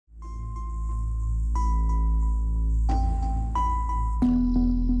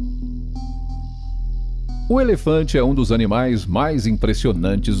O elefante é um dos animais mais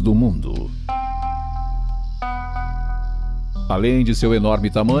impressionantes do mundo. Além de seu enorme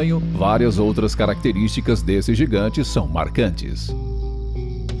tamanho, várias outras características desse gigante são marcantes.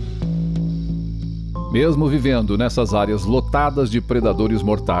 Mesmo vivendo nessas áreas lotadas de predadores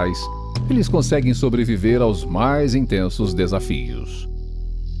mortais, eles conseguem sobreviver aos mais intensos desafios.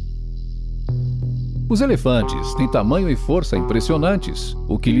 Os elefantes têm tamanho e força impressionantes,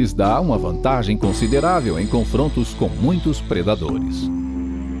 o que lhes dá uma vantagem considerável em confrontos com muitos predadores.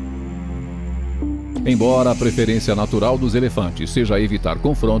 Embora a preferência natural dos elefantes seja evitar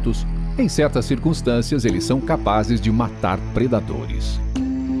confrontos, em certas circunstâncias eles são capazes de matar predadores.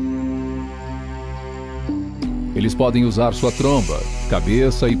 Eles podem usar sua tromba,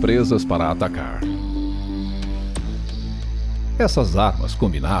 cabeça e presas para atacar. Essas armas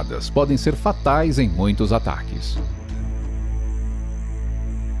combinadas podem ser fatais em muitos ataques.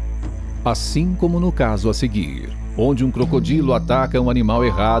 Assim como no caso a seguir, onde um crocodilo ataca um animal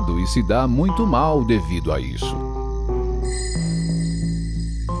errado e se dá muito mal devido a isso.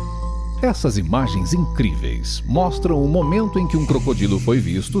 Essas imagens incríveis mostram o momento em que um crocodilo foi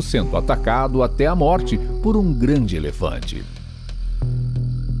visto sendo atacado até a morte por um grande elefante.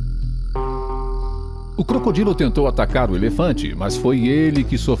 O crocodilo tentou atacar o elefante, mas foi ele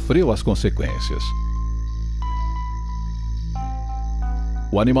que sofreu as consequências.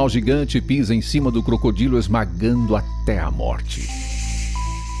 O animal gigante pisa em cima do crocodilo, esmagando até a morte.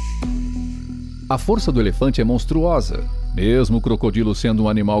 A força do elefante é monstruosa. Mesmo o crocodilo sendo um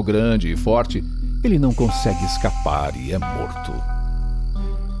animal grande e forte, ele não consegue escapar e é morto.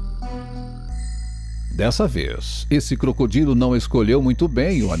 Dessa vez, esse crocodilo não escolheu muito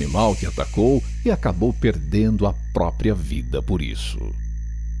bem o animal que atacou e acabou perdendo a própria vida por isso.